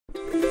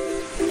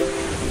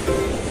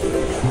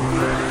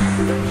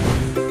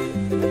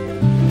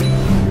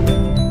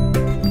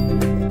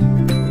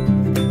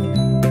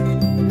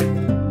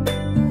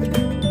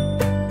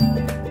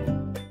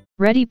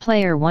Ready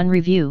Player One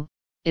review,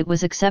 it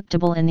was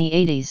acceptable in the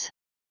 80s.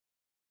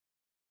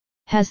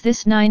 Has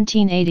this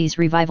 1980s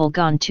revival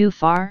gone too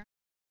far?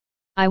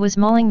 I was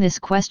mulling this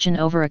question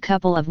over a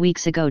couple of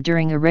weeks ago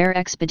during a rare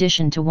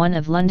expedition to one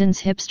of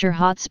London's hipster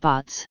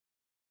hotspots.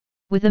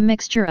 With a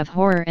mixture of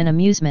horror and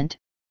amusement,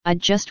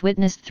 I'd just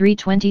witnessed three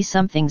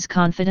 20-somethings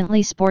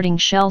confidently sporting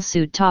shell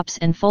suit tops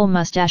and full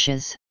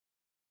mustaches.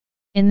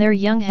 In their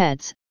young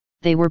heads,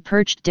 they were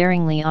perched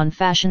daringly on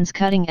fashion's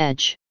cutting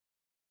edge.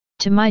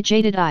 To my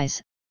jaded eyes,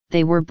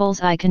 they were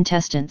Bullseye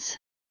contestants.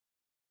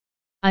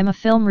 I'm a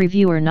film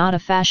reviewer, not a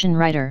fashion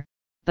writer,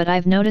 but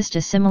I've noticed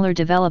a similar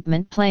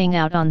development playing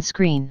out on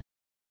screen.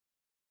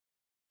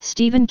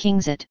 Stephen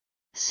King's It,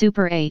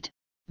 Super 8,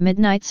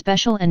 Midnight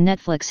Special and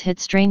Netflix hit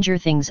Stranger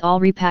Things all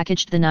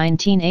repackaged the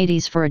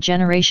 1980s for a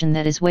generation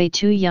that is way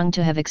too young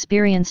to have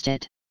experienced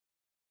it.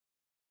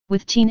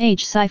 With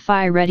teenage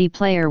sci-fi Ready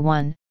Player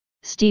One,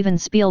 Steven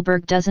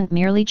Spielberg doesn't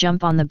merely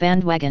jump on the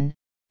bandwagon,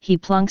 he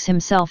plunks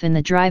himself in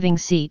the driving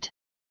seat.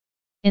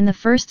 In the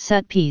first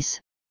set piece,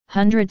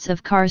 hundreds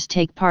of cars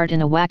take part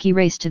in a wacky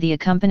race to the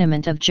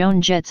accompaniment of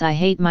Joan Jett's I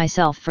Hate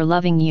Myself for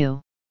Loving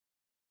You.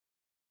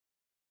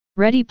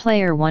 Ready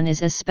Player One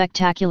is as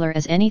spectacular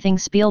as anything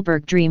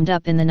Spielberg dreamed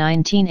up in the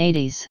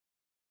 1980s.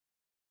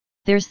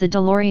 There's the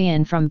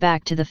DeLorean from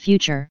Back to the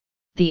Future,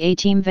 the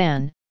A-Team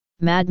van,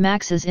 Mad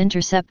Max's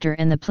Interceptor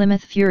and the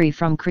Plymouth Fury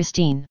from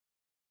Christine.Later,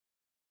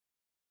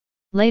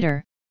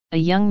 a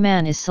young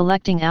man is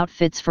selecting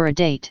outfits for a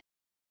date.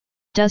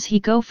 Does he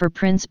go for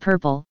Prince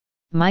Purple,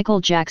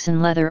 Michael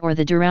Jackson leather or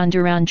the Duran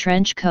Duran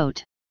trench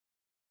coat?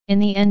 In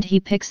the end he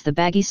picks the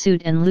baggy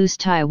suit and loose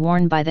tie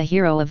worn by the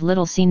hero of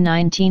Little Scene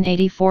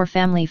 1984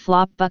 family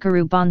flop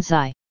Buckaroo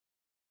Banzai.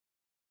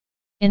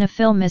 In a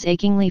film as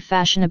achingly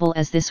fashionable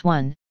as this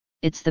one,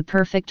 it's the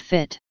perfect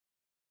fit.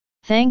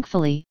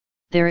 Thankfully,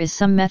 there is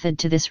some method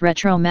to this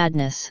retro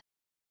madness.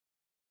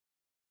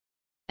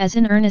 As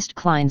in Ernest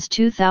Cline's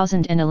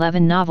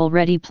 2011 novel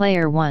Ready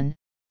Player One,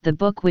 the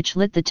book which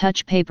lit the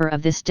touch paper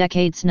of this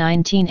decade's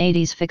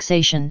 1980s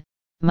fixation,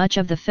 much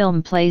of the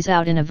film plays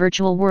out in a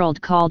virtual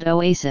world called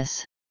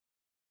Oasis.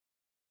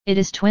 It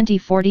is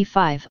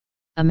 2045,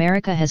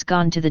 America has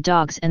gone to the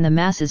dogs and the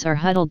masses are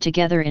huddled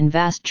together in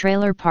vast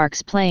trailer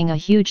parks playing a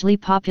hugely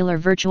popular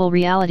virtual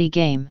reality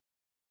game.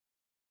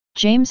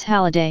 James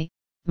Halliday,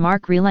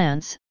 Mark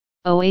Rylance,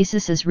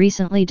 Oasis's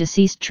recently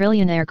deceased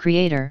trillionaire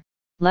creator,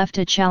 left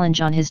a challenge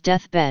on his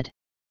deathbed.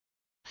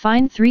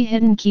 Find 3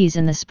 hidden keys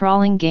in the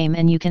sprawling game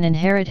and you can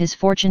inherit his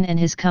fortune and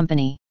his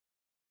company.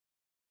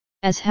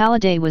 As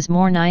Halliday was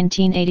more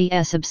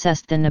 1980s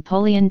obsessed than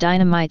Napoleon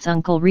Dynamite's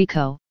Uncle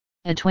Rico,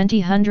 a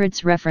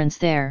 2000s reference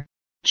there,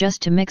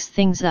 just to mix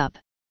things up,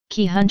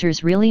 key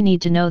hunters really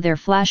need to know their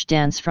flash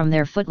dance from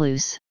their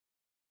Footloose.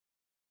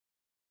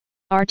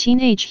 Our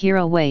teenage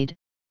hero Wade,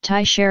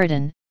 Ty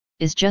Sheridan,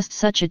 is just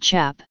such a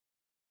chap.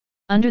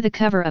 Under the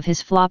cover of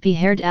his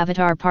floppy-haired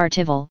avatar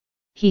Partival,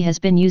 he has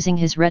been using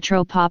his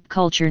retro pop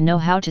culture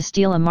know-how to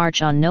steal a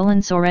march on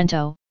Nolan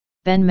Sorrento,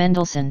 Ben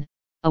Mendelsohn,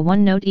 a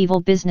one-note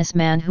evil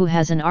businessman who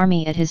has an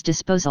army at his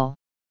disposal.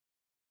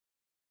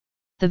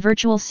 The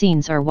virtual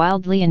scenes are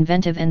wildly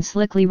inventive and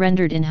slickly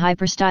rendered in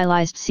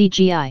hyper-stylized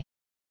CGI.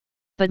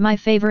 But my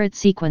favorite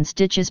sequence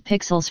ditches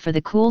pixels for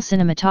the cool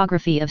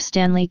cinematography of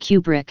Stanley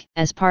Kubrick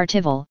as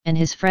Partival and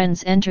his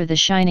friends enter the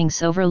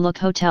Shining's Overlook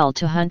Hotel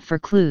to hunt for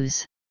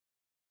clues.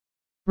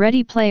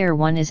 Ready Player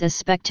One is as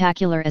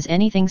spectacular as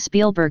anything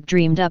Spielberg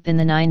dreamed up in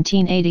the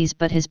 1980s,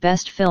 but his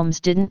best films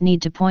didn't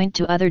need to point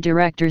to other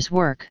directors'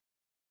 work.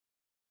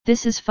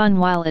 This is fun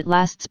while it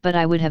lasts, but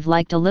I would have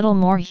liked a little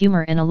more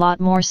humor and a lot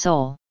more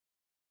soul.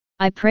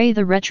 I pray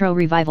the retro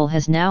revival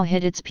has now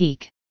hit its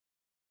peak.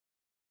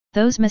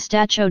 Those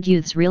mustachioed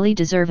youths really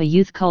deserve a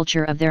youth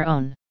culture of their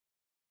own.